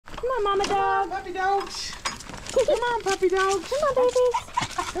Come on, mama dog. Puppy dogs. Come on, puppy dogs. Come on, babies.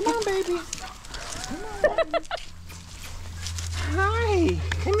 Come on, babies. Come on, babies. Hi.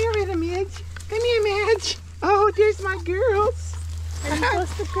 Come here, little Midge. Come here, Madge. Oh, there's my girls. Are you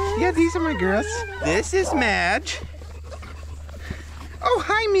close to girls? Yeah, these are my girls. This is Madge. Oh,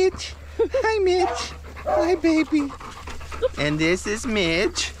 hi, Midge. Hi, Midge. Hi, baby. And this is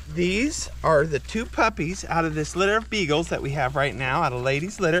Midge. These are the two puppies out of this litter of beagles that we have right now, out of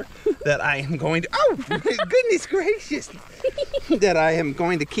Lady's litter, that I am going to, oh, goodness gracious, that I am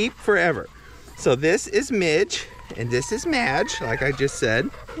going to keep forever. So this is Midge, and this is Madge, like I just said.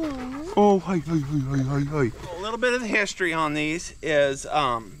 Oh, hi, hi, hi, hi, hi. A little bit of the history on these is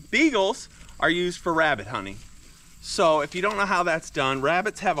beagles are used for rabbit hunting. So if you don't know how that's done,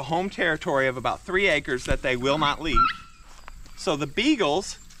 rabbits have a home territory of about 3 acres that they will not leave. So the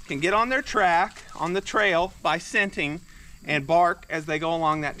beagles can get on their track, on the trail, by scenting and bark as they go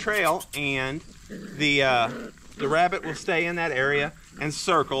along that trail, and the rabbit will stay in that area and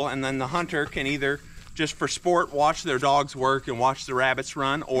circle, and then the hunter can either just for sport watch their dogs work and watch the rabbits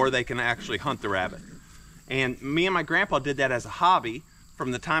run, or they can actually hunt the rabbit. And me and my grandpa did that as a hobby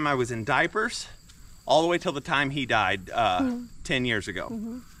from the time I was in diapers all the way till the time he died 10 years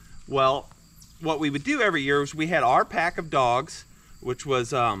ago. Well, what we would do every year was we had our pack of dogs, which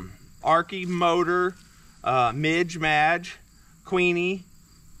was Arky, Motor, Midge, Madge, Queenie,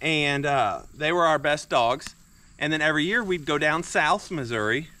 and they were our best dogs. And then every year we'd go down south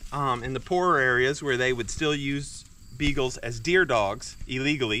Missouri in the poorer areas where they would still use beagles as deer dogs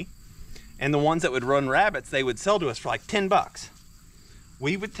illegally. And the ones that would run rabbits, they would sell to us for like 10 bucks.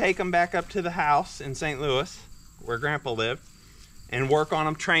 We would take them back up to the house in St. Louis, where Grandpa lived, and work on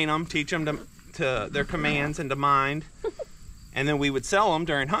them, train them, teach them to their commands and to mind. And then we would sell them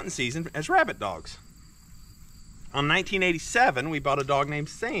during hunting season as rabbit dogs. In 1987, we bought a dog named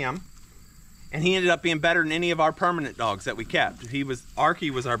Sam, and he ended up being better than any of our permanent dogs that we kept.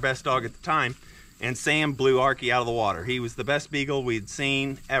 Arky was our best dog at the time, and Sam blew Arky out of the water. He was the best beagle we'd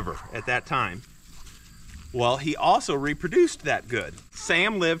seen ever at that time. Well, he also reproduced that good.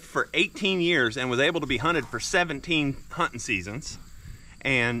 Sam lived for 18 years and was able to be hunted for 17 hunting seasons.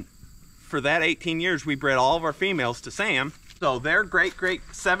 And for that 18 years, we bred all of our females to Sam. So their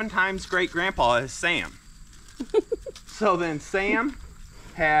 7 times great grandpa is Sam. So then Sam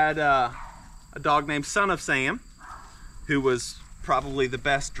had a dog named Son of Sam, who was probably the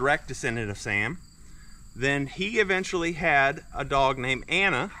best direct descendant of Sam. Then he eventually had a dog named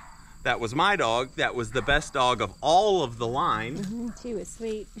Anna. That was my dog. That was the best dog of all of the line. She was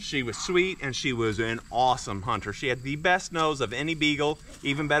sweet. She was sweet, and she was an awesome hunter. She had the best nose of any beagle,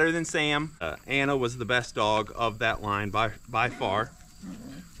 even better than Sam. Anna was the best dog of that line by far.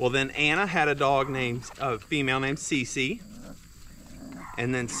 Well, then Anna had a female named Sissy.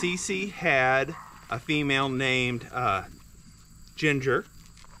 And then Sissy had a female named Ginger.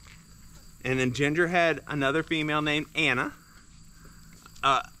 And then Ginger had another female named Anna.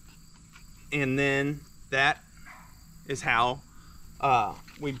 And then that is how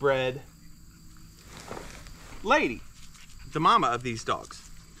we bred Lady, the mama of these dogs.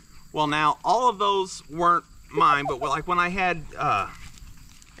 Well, now all of those weren't mine, but like when I had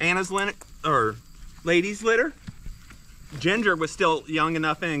Anna's litter or Lady's litter, Ginger was still young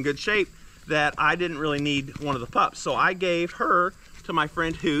enough and in good shape that I didn't really need one of the pups. So I gave her to my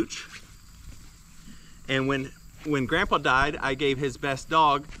friend Hooch. And when Grandpa died, I gave his best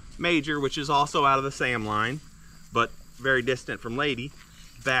dog, Major, which is also out of the Sam line, but very distant from Lady,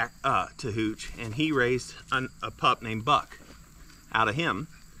 back to Hooch, and he raised a pup named Buck out of him.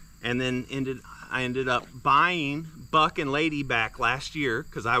 And then I ended up buying Buck and Lady back last year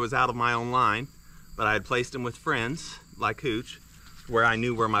because I was out of my own line, but I had placed them with friends like Hooch, where I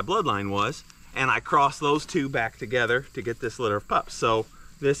knew where my bloodline was, and I crossed those two back together to get this litter of pups. So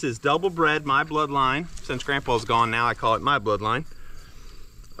this is double bred, my bloodline. Since Grandpa's gone now, I call it my bloodline.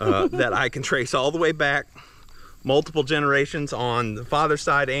 That I can trace all the way back, multiple generations on the father's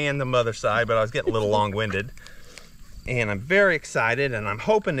side and the mother's side, but I was getting a little long-winded. And I'm very excited, and I'm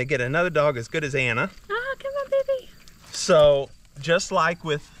hoping to get another dog as good as Anna. Oh, come on, baby. So, just like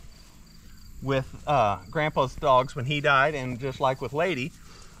with Grandpa's dogs when he died, and just like with Lady,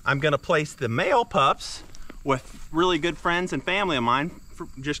 I'm going to place the male pups with really good friends and family of mine,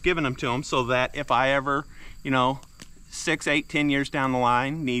 just giving them to them, so that if I ever, 6, 8, 10 years down the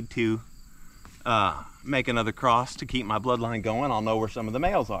line need to make another cross to keep my bloodline going, I'll know where some of the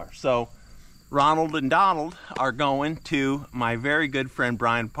males are. So Ronald and Donald are going to my very good friend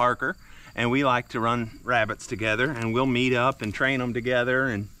Brian Parker, and we like to run rabbits together, and we'll meet up and train them together,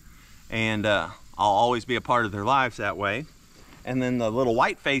 and I'll always be a part of their lives that way. And then the little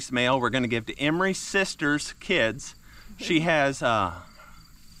white-faced male we're going to give to Emery's sister's kids. She has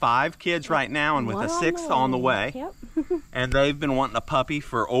 5 kids right now, and with a 6th on the way. Yep. And they've been wanting a puppy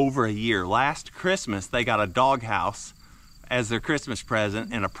for over a year. Last Christmas, they got a doghouse as their Christmas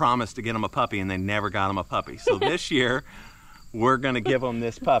present and a promise to get them a puppy, and they never got them a puppy. So this year, we're going to give them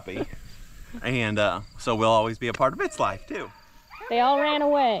this puppy. And so we'll always be a part of its life, too. They all ran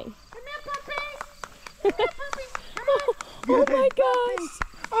away. Come here, puppies. Come here, puppies. Come on. Oh my gosh.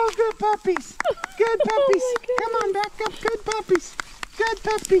 Oh, good puppies. Good puppies. Oh my Come on, back up. Good puppies. Good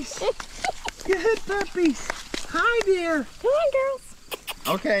puppies. Good puppies. Hi there. Come on, girls.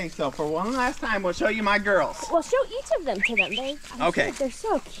 Okay, so for one last time, we'll show you my girls. Well, show each of them to them. Okay. They're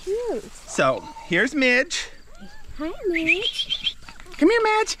so cute. So here's Midge. Hi, Midge. Come here,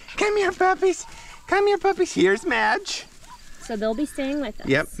 Madge. Come here, puppies. Come here, puppies. Here's Madge. So they'll be staying with us.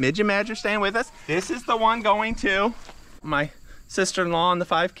 Yep, Midge and Madge are staying with us. This is the one going to my sister-in-law and the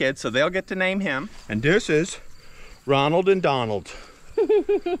 5 kids, so they'll get to name him. And this is Ronald and Donald.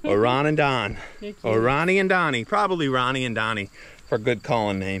 Or Ron and Don. Or Ronnie and Donnie. Probably Ronnie and Donnie for good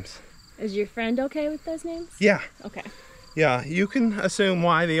calling names. Is your friend okay with those names? Yeah. Okay. Yeah, you can assume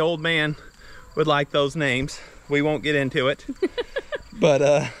why the old man would like those names. We won't get into it.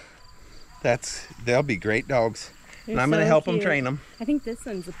 But they'll be great dogs. And I'm going to help them train them. I think this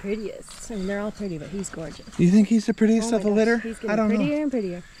one's the prettiest. I mean, they're all pretty, but he's gorgeous. You think he's the prettiest of the litter? He's getting I don't prettier know. and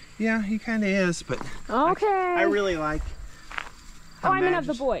prettier. Yeah, he kind of is, but okay. I really like I meant of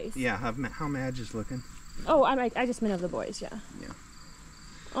the boys. Yeah, how Madge is looking. Oh, I just meant of the boys, yeah. Yeah.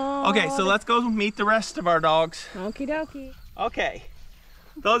 Oh, Okay, so let's go meet the rest of our dogs. Okie dokie. Okay,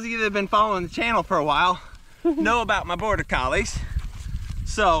 those of you that have been following the channel for a while know about my border collies.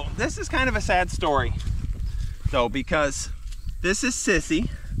 So this is kind of a sad story, though, because this is Sissy,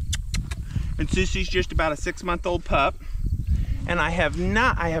 and Sissy's just about a 6-month-old pup, and I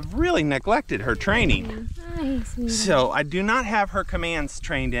have really neglected her training. Nice. So I do not have her commands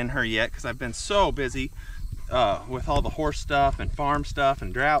trained in her yet because I've been so busy with all the horse stuff and farm stuff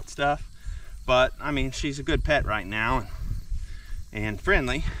and drought stuff. But I mean, she's a good pet right now and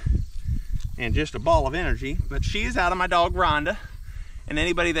friendly and just a ball of energy. But she is out of my dog Rhonda, and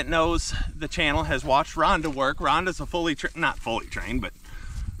anybody that knows the channel has watched Rhonda work. Rhonda's a not fully trained, but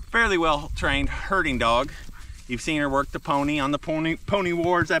fairly well trained herding dog. You've seen her work the pony on the Pony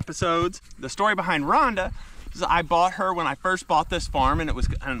Wars episodes. The story behind Rhonda is I bought her when I first bought this farm,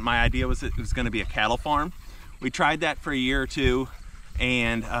 and my idea was it was going to be a cattle farm. We tried that for a year or two,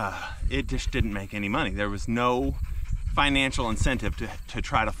 and it just didn't make any money. There was no financial incentive to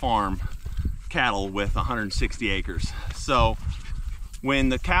try to farm cattle with 160 acres. So when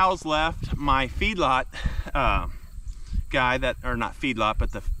the cows left, my feedlot guy or not feedlot, but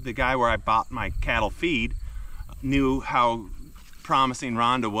the guy where I bought my cattle feed knew how promising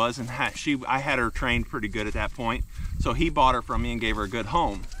Rhonda was, and I had her trained pretty good at that point. So he bought her from me and gave her a good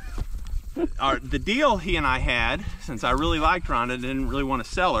home. The deal he and I had, since I really liked Rhonda and didn't really want to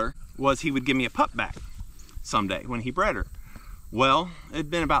sell her, was he would give me a pup back someday when he bred her. Well,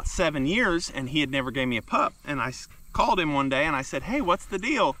 it'd been about 7 years and he had never gave me a pup. And I called him one day and I said, hey, what's the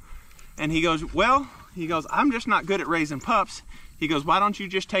deal? And he goes, well, I'm just not good at raising pups. He goes, why don't you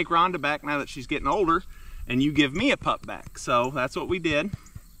just take Rhonda back now that she's getting older and you give me a pup back? So that's what we did.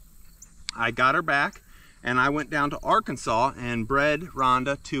 I got her back and I went down to Arkansas and bred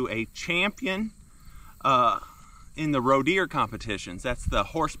Rhonda to a champion in the roe deer competitions. That's the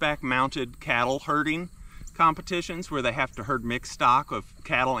horseback mounted cattle herding competitions where they have to herd mixed stock of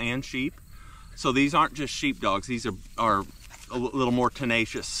cattle and sheep. So these aren't just sheep dogs. These are a little more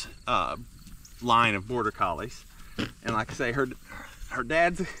tenacious line of border collies. And like I say, her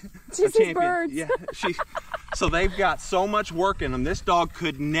dad's a champion. Birds. Yeah, so they've got so much work in them. This dog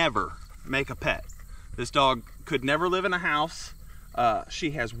could never make a pet. This dog could never live in a house.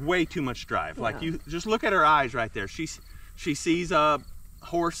 She has way too much drive. Yeah. Like, you just look at her eyes right there. She sees a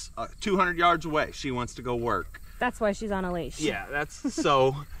horse 200 yards away. She wants to go work. That's why she's on a leash. Yeah, that's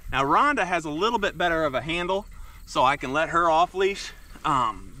so. Now Rhonda has a little bit better of a handle, so I can let her off leash.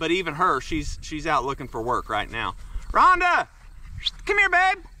 But even her, she's out looking for work right now. Rhonda, come here,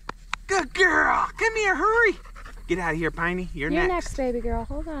 babe. Good girl. Come here, hurry. Get out of here, Piney. You're next, baby girl.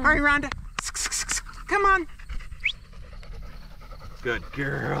 Hold on. Hurry, Rhonda. Come on. Good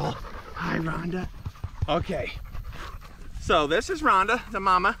girl. Hi, Rhonda. Okay. So this is Rhonda, the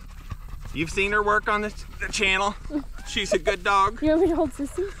mama. You've seen her work on the channel. She's a good dog. You want me to hold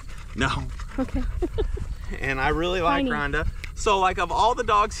Sissy? No. Okay. And I really like Rhonda. So like of all the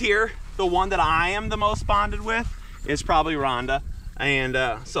dogs here, the one that I am the most bonded with is probably Rhonda. And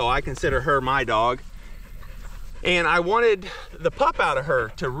so I consider her my dog. And I wanted the pup out of her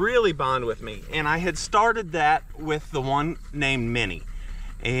to really bond with me. And I had started that with the one named Minnie.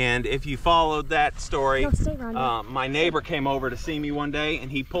 And if you followed that story, my neighbor came over to see me one day,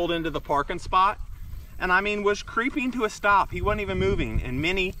 and he pulled into the parking spot. And I mean, was creeping to a stop. He wasn't even moving. And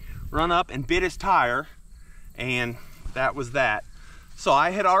Minnie run up and bit his tire. And that was that. So I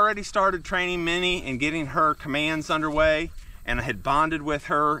had already started training Minnie and getting her commands underway. And I had bonded with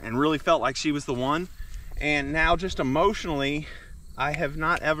her and really felt like she was the one. And now just emotionally, I have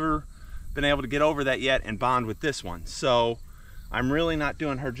not ever been able to get over that yet and bond with this one. So I'm really not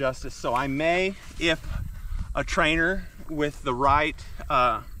doing her justice. So I may, if a trainer with the right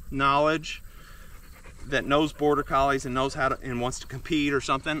knowledge that knows border collies and knows how to and wants to compete or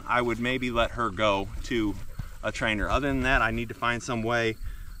something, I would maybe let her go to a trainer. Other than that, I need to find some way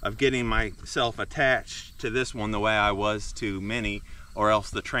of getting myself attached to this one the way I was to Minnie, or else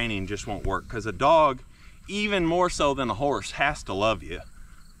the training just won't work. Because a dog, even more so than a horse, has to love you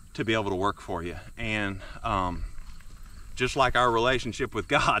to be able to work for you. And just like our relationship with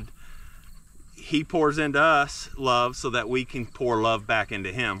God, he pours into us love so that we can pour love back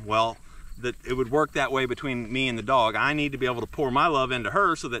into him. Well, it would work that way between me and the dog. I need to be able to pour my love into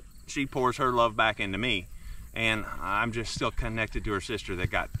her so that she pours her love back into me. And I'm just still connected to her sister that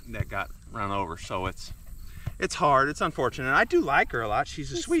got run over. So it's hard, it's unfortunate. I do like her a lot.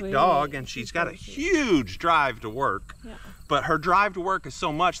 She's a sweet dog, and she's got a huge drive to work. Yeah. But her drive to work is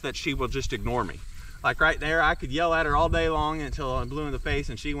so much that she will just ignore me. Like right there, I could yell at her all day long until I'm blue in the face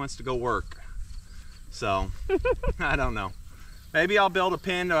and she wants to go work. So, I don't know. Maybe I'll build a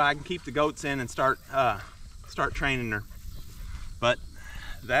pen so I can keep the goats in and start training her. But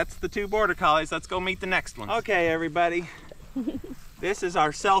that's the two border collies. Let's go meet the next one. Okay, everybody. This is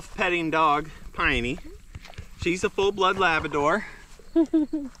our self-petting dog, Piney. She's a full-blood Labrador.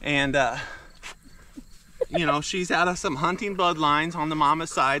 And, you know, she's out of some hunting bloodlines on the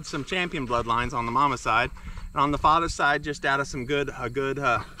mama's side, some champion bloodlines on the mama's side. And on the father's side, just out of some good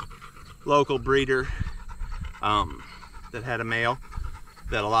local breeder that had a male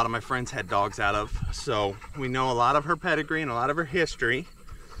that a lot of my friends had dogs out of. So we know a lot of her pedigree and a lot of her history.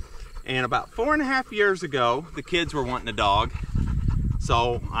 And about 4.5 years ago, the kids were wanting a dog.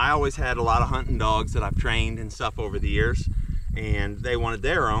 So I always had a lot of hunting dogs that I've trained and stuff over the years, and they wanted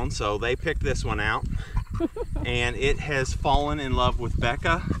their own, so they picked this one out. And it has fallen in love with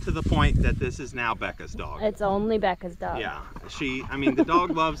Becca to the point that this is now Becca's dog. It's only Becca's dog. Yeah, I mean, the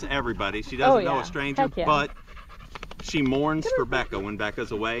dog loves everybody. She doesn't know a stranger, but she mourns for Becca when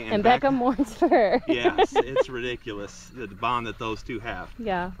Becca's away. And Becca mourns for her. Yes, it's ridiculous, the bond that those two have.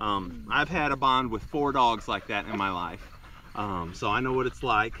 Yeah. I've had a bond with 4 dogs like that in my life. So I know what it's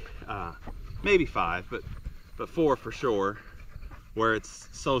like, maybe 5, but 4 for sure, where it's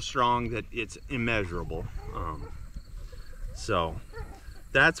so strong that it's immeasurable. So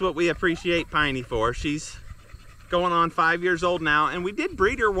that's what we appreciate Piney for. She's going on 5 years old now, and we did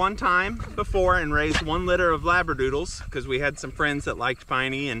breed her one time before and raised 1 litter of Labradoodles because we had some friends that liked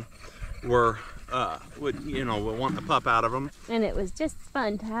Piney and would want the pup out of them. And it was just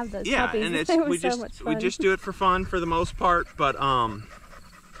fun to have those puppies. And we just do it for fun for the most part. But I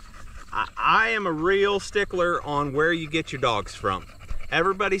am a real stickler on where you get your dogs from.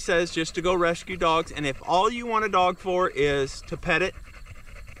 Everybody says just to go rescue dogs, and if all you want a dog for is to pet it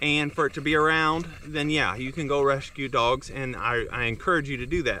and for it to be around, then yeah, you can go rescue dogs, and I encourage you to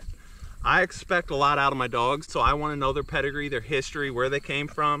do that. I expect a lot out of my dogs, so I want to know their pedigree, their history, where they came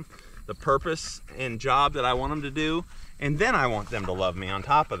from, the purpose and job that I want them to do, and then I want them to love me on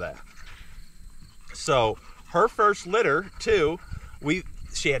top of that. So her first litter too,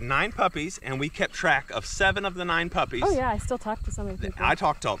 she had 9 puppies, and we kept track of 7 of the 9 puppies. Oh yeah, I still talk to some of them. I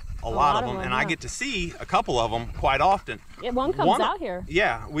talk to a lot of them, and I get to see a couple of them quite often. Yeah, one comes out here.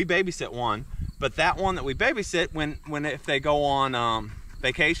 Yeah, we babysit one, but that one that we babysit, if they go on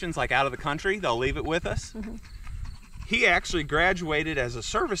vacations like out of the country, they'll leave it with us. Mm-hmm. He actually graduated as a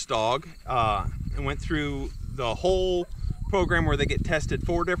service dog and went through the whole program where they get tested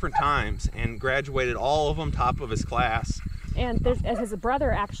 4 different times and graduated all of them top of his class. And his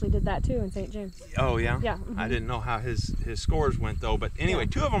brother actually did that too in St. James. Oh yeah? Yeah. Mm-hmm. I didn't know how his scores went though, but anyway,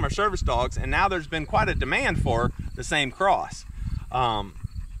 2 of them are service dogs, and now there's been quite a demand for the same cross.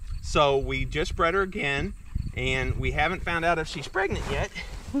 So we just bred her again, and we haven't found out if she's pregnant yet.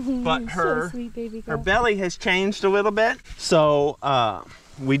 But her belly has changed a little bit, so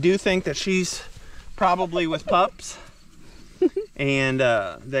we do think that she's probably with pups, and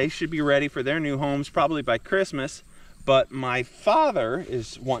they should be ready for their new homes probably by Christmas. But my father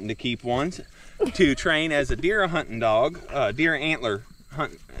is wanting to keep one to train as a deer hunting dog, deer antler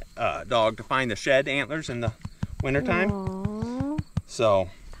hunt dog, to find the shed antlers and the wintertime. Aww. So.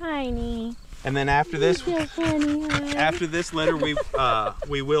 Piney. And then after this, So funny, huh? after this litter, we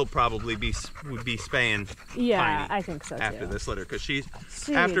will probably be spaying Yeah, Piney I think so too. after this litter, because she's Jesus.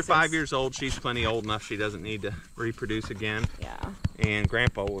 after 5 years old, she's plenty old enough. She doesn't need to reproduce again. Yeah. And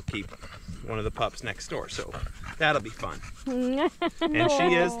Grandpa will keep one of the pups next door, so that'll be fun. And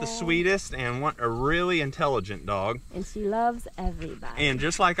she is the sweetest and a really intelligent dog. And she loves everybody. And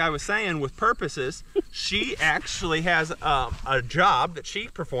just like I was saying with purposes, she actually has a job that she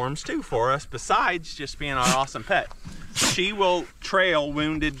performs too for us besides just being our awesome pet. She will trail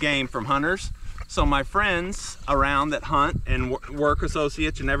wounded game from hunters. So my friends around that hunt and work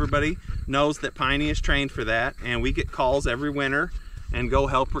associates and everybody knows that Piney is trained for that. And we get calls every winter and go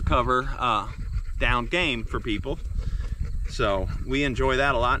help recover downed game for people. So we enjoy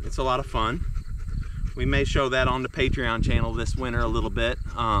that a lot. It's a lot of fun. We may show that on the Patreon channel this winter a little bit.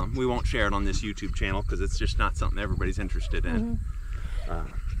 We won't share it on this YouTube channel because it's just not something everybody's interested in.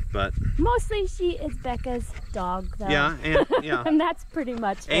 But mostly she is Becca's dog, though. Yeah, and that's pretty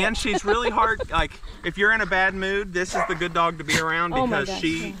much it. And she's really hard. Like, if you're in a bad mood, this is the good dog to be around, because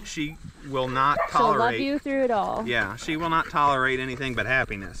she will not tolerate. She'll love you through it all. Yeah, she will not tolerate anything but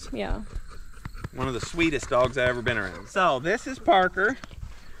happiness. Yeah. One of the sweetest dogs I've ever been around. So this is Parker.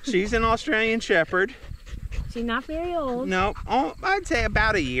 She's an Australian Shepherd. She's not very old. No, I'd say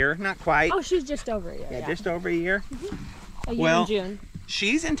about a year, not quite. Oh, she's just over a year. Yeah, just over a year. A year in June.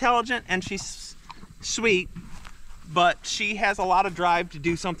 She's intelligent and she's sweet, but she has a lot of drive to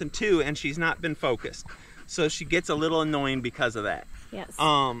do something too, and she's not been focused. So she gets a little annoying because of that. Yes.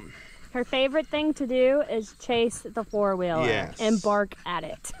 Her favorite thing to do is chase the four-wheeler and bark at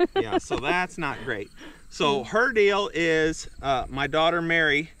it. Yeah, so that's not great. So her deal is, my daughter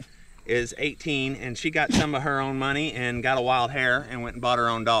Mary is 18, and she got some of her own money and got a wild hair and went and bought her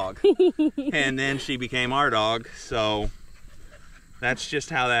own dog. And then she became our dog, so that's just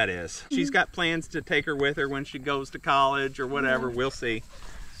how that is. She's got plans to take her with her when she goes to college or whatever. We'll see.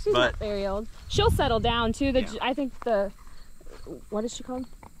 She's not very old. She'll settle down too. I think what is she called?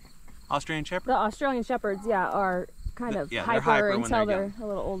 Australian Shepherd? The Australian Shepherds, are kind of hyper until they're a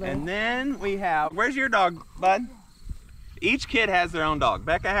little older. And then we have, where's your dog, bud? Each kid has their own dog.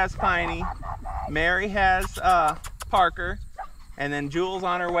 Becca has Piney, Mary has Parker, and then Jewel's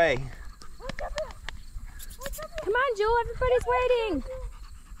on her way. Come on, Jewel, everybody's waiting.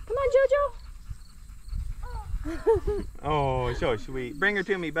 Come on, Jojo. Oh, so sweet. Bring her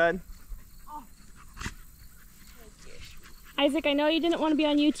to me, bud. Isaac, I know you didn't want to be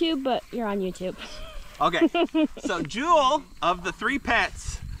on YouTube, but you're on YouTube. Okay, so Jewel, of the 3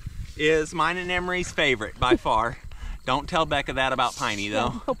 pets, is mine and Emery's favorite by far. Don't tell Becca that about Piney, though.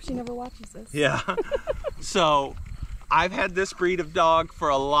 Yeah, hope she never watches this. Yeah. So I've had this breed of dog for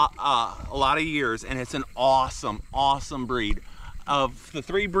a lot of years, and it's an awesome, awesome breed. Of the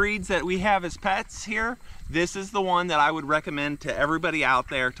 3 breeds that we have as pets here, this is the one that I would recommend to everybody out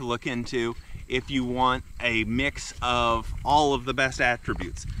there to look into if you want a mix of all of the best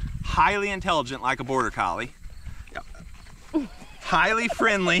attributes. Highly intelligent like a border collie, highly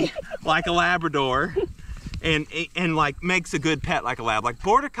friendly like a Labrador, and like makes a good pet like a lab. Like,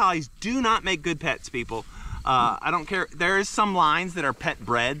 border collies do not make good pets, people. I don't care. There is some lines that are pet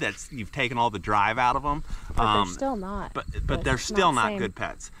bred you've taken all the drive out of them. But they're still not. But they're still not good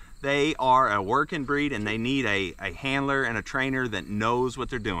pets. They are a working breed, and they need a handler and a trainer that knows what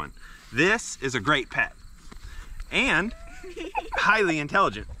they're doing. This is a great pet. And highly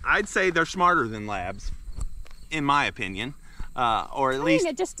intelligent. I'd say they're smarter than labs, in my opinion. Or at least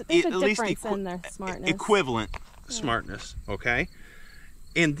there's a difference in their smartness. Equivalent smartness, okay?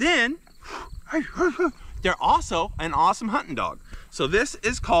 And then they're also an awesome hunting dog. So this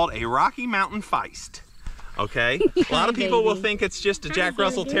is called a Rocky Mountain Feist, okay? A lot of people will think it's just a Jack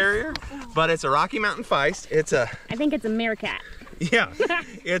Russell Terrier, but it's a Rocky Mountain Feist. I think it's a meerkat. Yeah,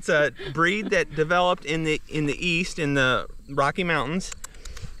 it's a breed that developed in the east, in the Rocky Mountains,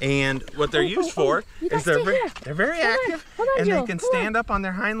 and what they're used for is they're very active, and they can stand up on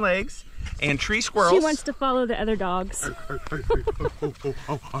their hind legs and tree squirrels. She wants to follow the other dogs. Jewel,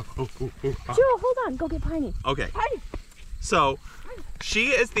 hold on, go get Piney. Okay. So she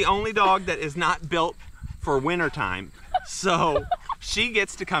is the only dog that is not built for wintertime, so she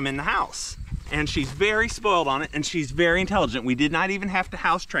gets to come in the house. And she's very spoiled on it, and she's very intelligent. We did not even have to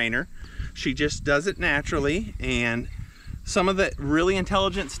house train her. She just does it naturally. And some of the really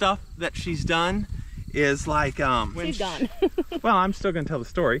intelligent stuff that she's done is like she's done. Well, I'm still gonna tell the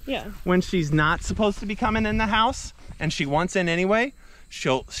story. Yeah. When she's not supposed to be coming in the house and she wants in anyway,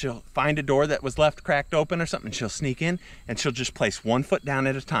 she'll find a door that was left cracked open or something. She'll sneak in, and she'll just place 1 foot down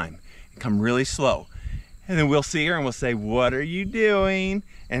at a time and come really slow. And then we'll see her and we'll say, what are you doing?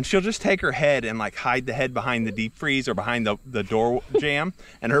 And she'll just take her head and like hide the head behind the deep freeze or behind the door jamb.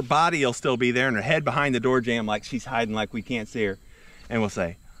 And her body will still be there and her head behind the door jamb like she's hiding like we can't see her. And we'll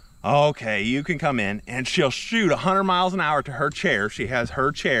say, okay, you can come in. And she'll shoot 100 miles an hour to her chair. She has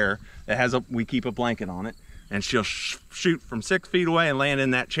her chair that has we keep a blanket on it. And she'll shoot from 6 feet away and land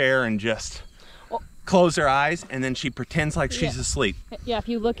in that chair and just close her eyes. And then she pretends like she's asleep. Yeah, if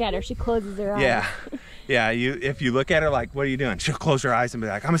you look at her, she closes her eyes. Yeah. Yeah, if you look at her like, what are you doing? She'll close her eyes and be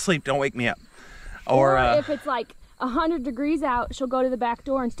like, I'm asleep, don't wake me up. Or if it's like 100 degrees out, she'll go to the back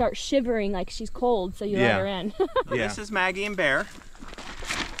door and start shivering like she's cold, so you let her in. This is Maggie and Bear,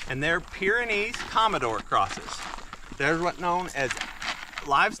 and they're Pyrenees Komondor crosses. They're what's known as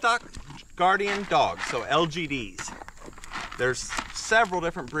Livestock Guardian dogs, so LGDs. There's several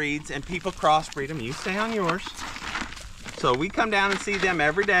different breeds, and people crossbreed them. You stay on yours. So we come down and see them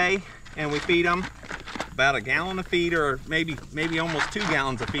every day, and we feed them about a gallon of feed, or maybe almost 2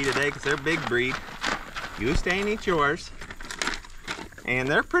 gallons of feed a day, because they're a big breed. You stay and eat yours. And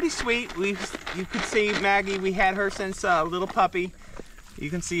they're pretty sweet. You could see Maggie, we had her since a little puppy. You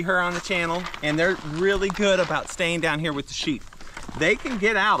can see her on the channel. And they're really good about staying down here with the sheep. They can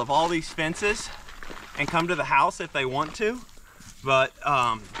get out of all these fences and come to the house if they want to. But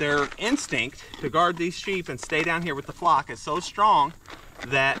their instinct to guard these sheep and stay down here with the flock is so strong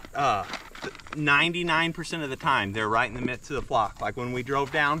that 99% of the time they're right in the midst of the flock. Like when we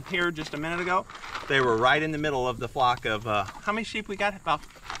drove down here just a minute ago, they were right in the middle of the flock of how many sheep we got? About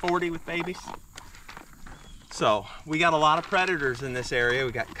 40 with babies. So we got a lot of predators in this area.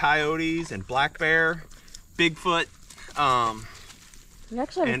 We got coyotes and black bear, Bigfoot. We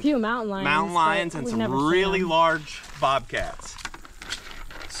actually have a few mountain lions. Mountain lions and some really large bobcats.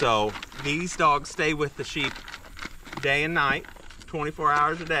 So these dogs stay with the sheep day and night, 24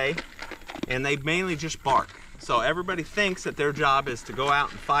 hours a day, and they mainly just bark. So everybody thinks that their job is to go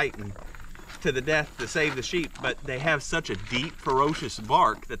out and fight and to the death to save the sheep, but they have such a deep, ferocious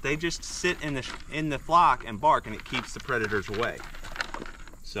bark that they just sit in the flock and bark, and it keeps the predators away.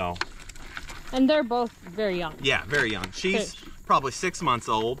 So. And they're both very young. Yeah, very young. She's probably 6 months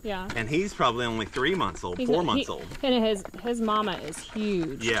old. Yeah. And he's probably only 3 months old, 4 months old. And his mama is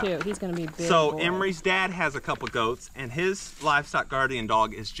huge too. He's gonna be big. So Emery's dad has a couple goats, and his Livestock Guardian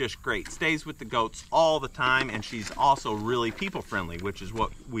dog is just great. Stays with the goats all the time, and she's also really people friendly, which is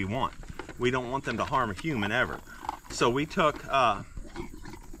what we want. We don't want them to harm a human ever. So we took,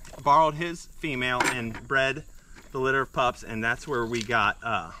 borrowed his female and bred the litter of pups, and that's where we got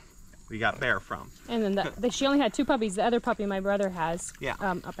Bear from. And then she only had 2 puppies. The other puppy my brother has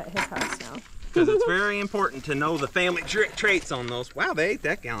up at his house now. Because it's very important to know the family traits on those. Wow, they ate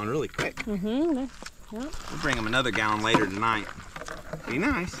that gallon really quick. Mm-hmm. Yep. We'll bring them another gallon later tonight. Be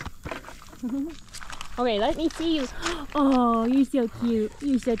nice. Mm-hmm. Okay, let me see you. Oh, you're so cute.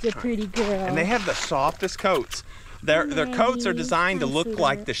 You're such a pretty girl. And they have the softest coats. Their coats are designed to look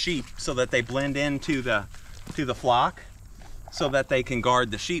like the sheep so that they blend into the flock, so that they can guard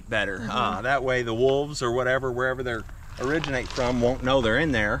the sheep better. Mm-hmm. That way the wolves or whatever, wherever they originate from, won't know they're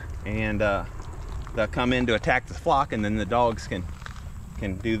in there, and they'll come in to attack the flock, and then the dogs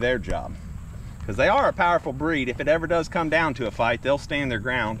can do their job. Because they are a powerful breed. If it ever does come down to a fight, they'll stand their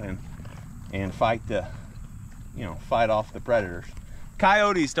ground and fight fight off the predators.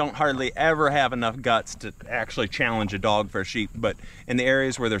 Coyotes don't hardly ever have enough guts to actually challenge a dog for a sheep, but in the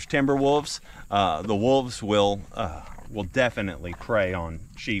areas where there's timber wolves, the wolves will definitely prey on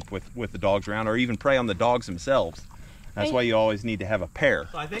sheep with the dogs around, or even prey on the dogs themselves. That's why you always need to have a pair.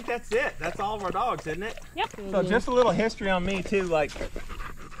 So I think that's it. That's all of our dogs, isn't it? Yep. So just a little history on me too. Like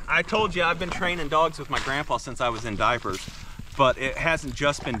I told you, I've been training dogs with my grandpa since I was in diapers, but it hasn't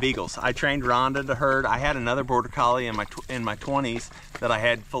just been beagles. I trained Rhonda to herd. I had another border collie in my 20s that I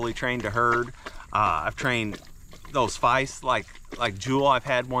had fully trained to herd. I've trained those feists like Jewel. I've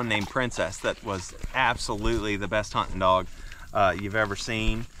had one named Princess that was absolutely the best hunting dog you've ever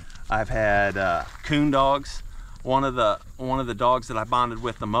seen. I've had coon dogs. One of the dogs that I bonded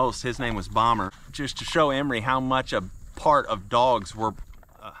with the most, his name was Bomber. Just to show Emery how much a part of dogs were,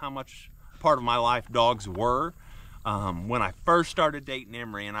 how much part of my life dogs were. When I first started dating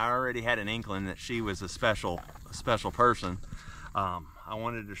Emery, and I already had an inkling that she was a special person, I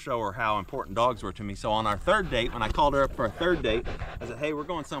wanted to show her how important dogs were to me. So on our 3rd date, when I called her up for a 3rd date, I said, hey, we're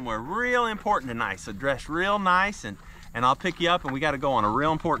going somewhere real important tonight, so dress real nice, and I'll pick you up, and we got to go on a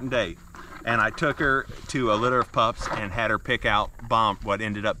real important date. And I took her to a litter of pups and had her pick out what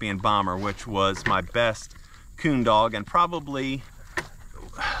ended up being Bomber, which was my best coon dog, and probably,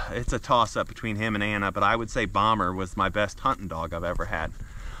 it's a toss-up between him and Anna, but I would say Bomber was my best hunting dog I've ever had.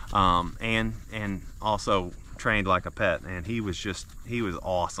 and also trained like a pet, and he was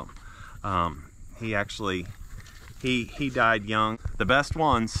awesome. He died young. The best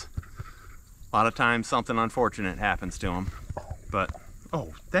ones, a lot of times something unfortunate happens to them, but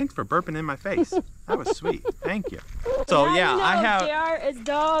oh, thanks for burping in my face. That was sweet. Thank you. So yeah, I have. JR is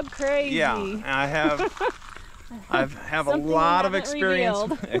dog crazy. Yeah, I have a lot of experience.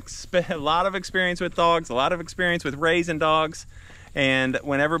 A lot of experience with dogs. A lot of experience with raising dogs. And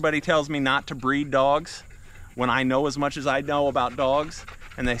when everybody tells me not to breed dogs, when I know as much as I know about dogs,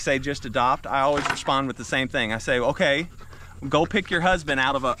 and they say just adopt, I always respond with the same thing. I say, okay, go pick your husband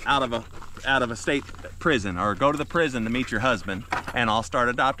out of a state prison, or go to the prison to meet your husband, and I'll start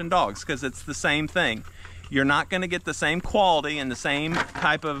adopting dogs, because it's the same thing. You're not going to get the same quality and the same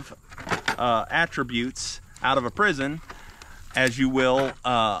type of attributes out of a prison as you will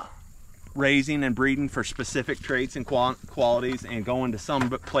raising and breeding for specific traits and qualities and going to some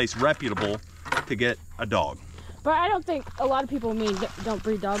place reputable to get a dog. But I don't think a lot of people don't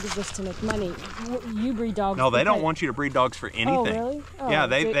breed dogs just to make money. You breed dogs. No, they don't want you to breed dogs for anything. Oh, really? Oh, yeah,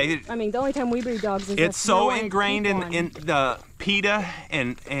 they. I mean, the only time we breed dogs is it's so ingrained in the PETA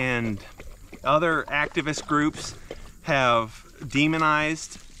and other activist groups have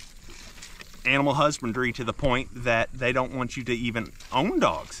demonized animal husbandry to the point that they don't want you to even own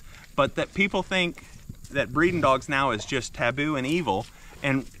dogs. But that people think that breeding dogs now is just taboo and evil,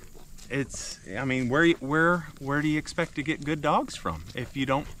 and it's, I mean, where do you expect to get good dogs from if you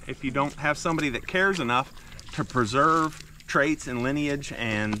don't have somebody that cares enough to preserve traits and lineage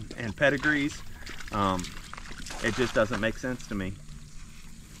and pedigrees? It just doesn't make sense to me.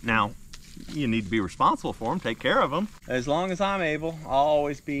 Now, you need to be responsible for them, take care of them. As long as I'm able, I'll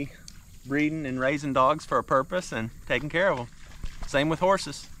always be breeding and raising dogs for a purpose and taking care of them. Same with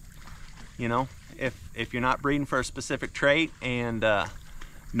horses. You know, if you're not breeding for a specific trait and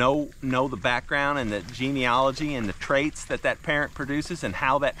know the background and the genealogy and the traits that parent produces and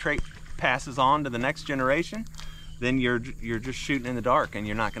how that trait passes on to the next generation, then you're just shooting in the dark, and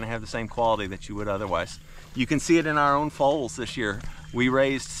you're not going to have the same quality that you would otherwise. You can see it in our own foals this year. We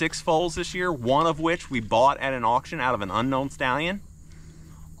raised 6 foals this year, one of which we bought at an auction out of an unknown stallion.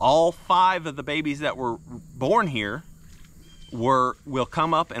 All 5 of the babies that were born here will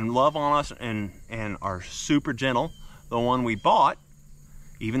come up and love on us and are super gentle. The one we bought,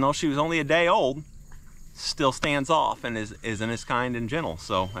 even though she was only a day old, still stands off and isn't as kind and gentle.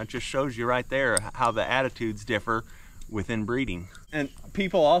 So that just shows you right there how the attitudes differ within breeding. And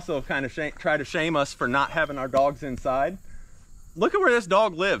people also kind of try to shame us for not having our dogs inside. Look at where this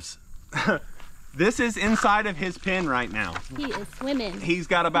dog lives. This is inside of his pen right now. He is swimming. He's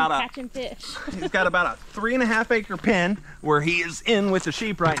got about catching fish. He's got about a 3.5 acre pen where he is in with the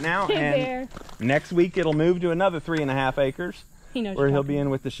sheep right now. And next week it'll move to another 3.5 acres where he'll be in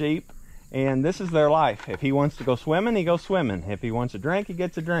with the sheep. And this is their life. If he wants to go swimming, he goes swimming. If he wants a drink, he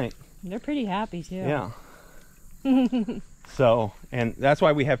gets a drink. They're pretty happy too. Yeah. So, and that's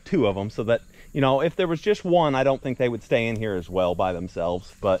why we have 2 of them, so that, you know, if there was just one, I don't think they would stay in here as well by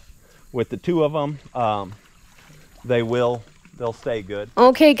themselves. But with the 2 of them, they'll stay good.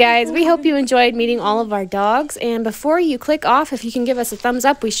 Okay guys, we hope you enjoyed meeting all of our dogs, and before you click off, if you can give us a thumbs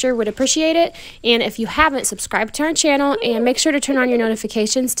up, we sure would appreciate it. And if you haven't, subscribe to our channel and make sure to turn on your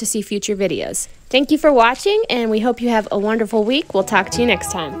notifications to see future videos. Thank you for watching, and we hope you have a wonderful week. We'll talk to you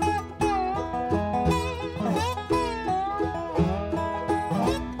next time.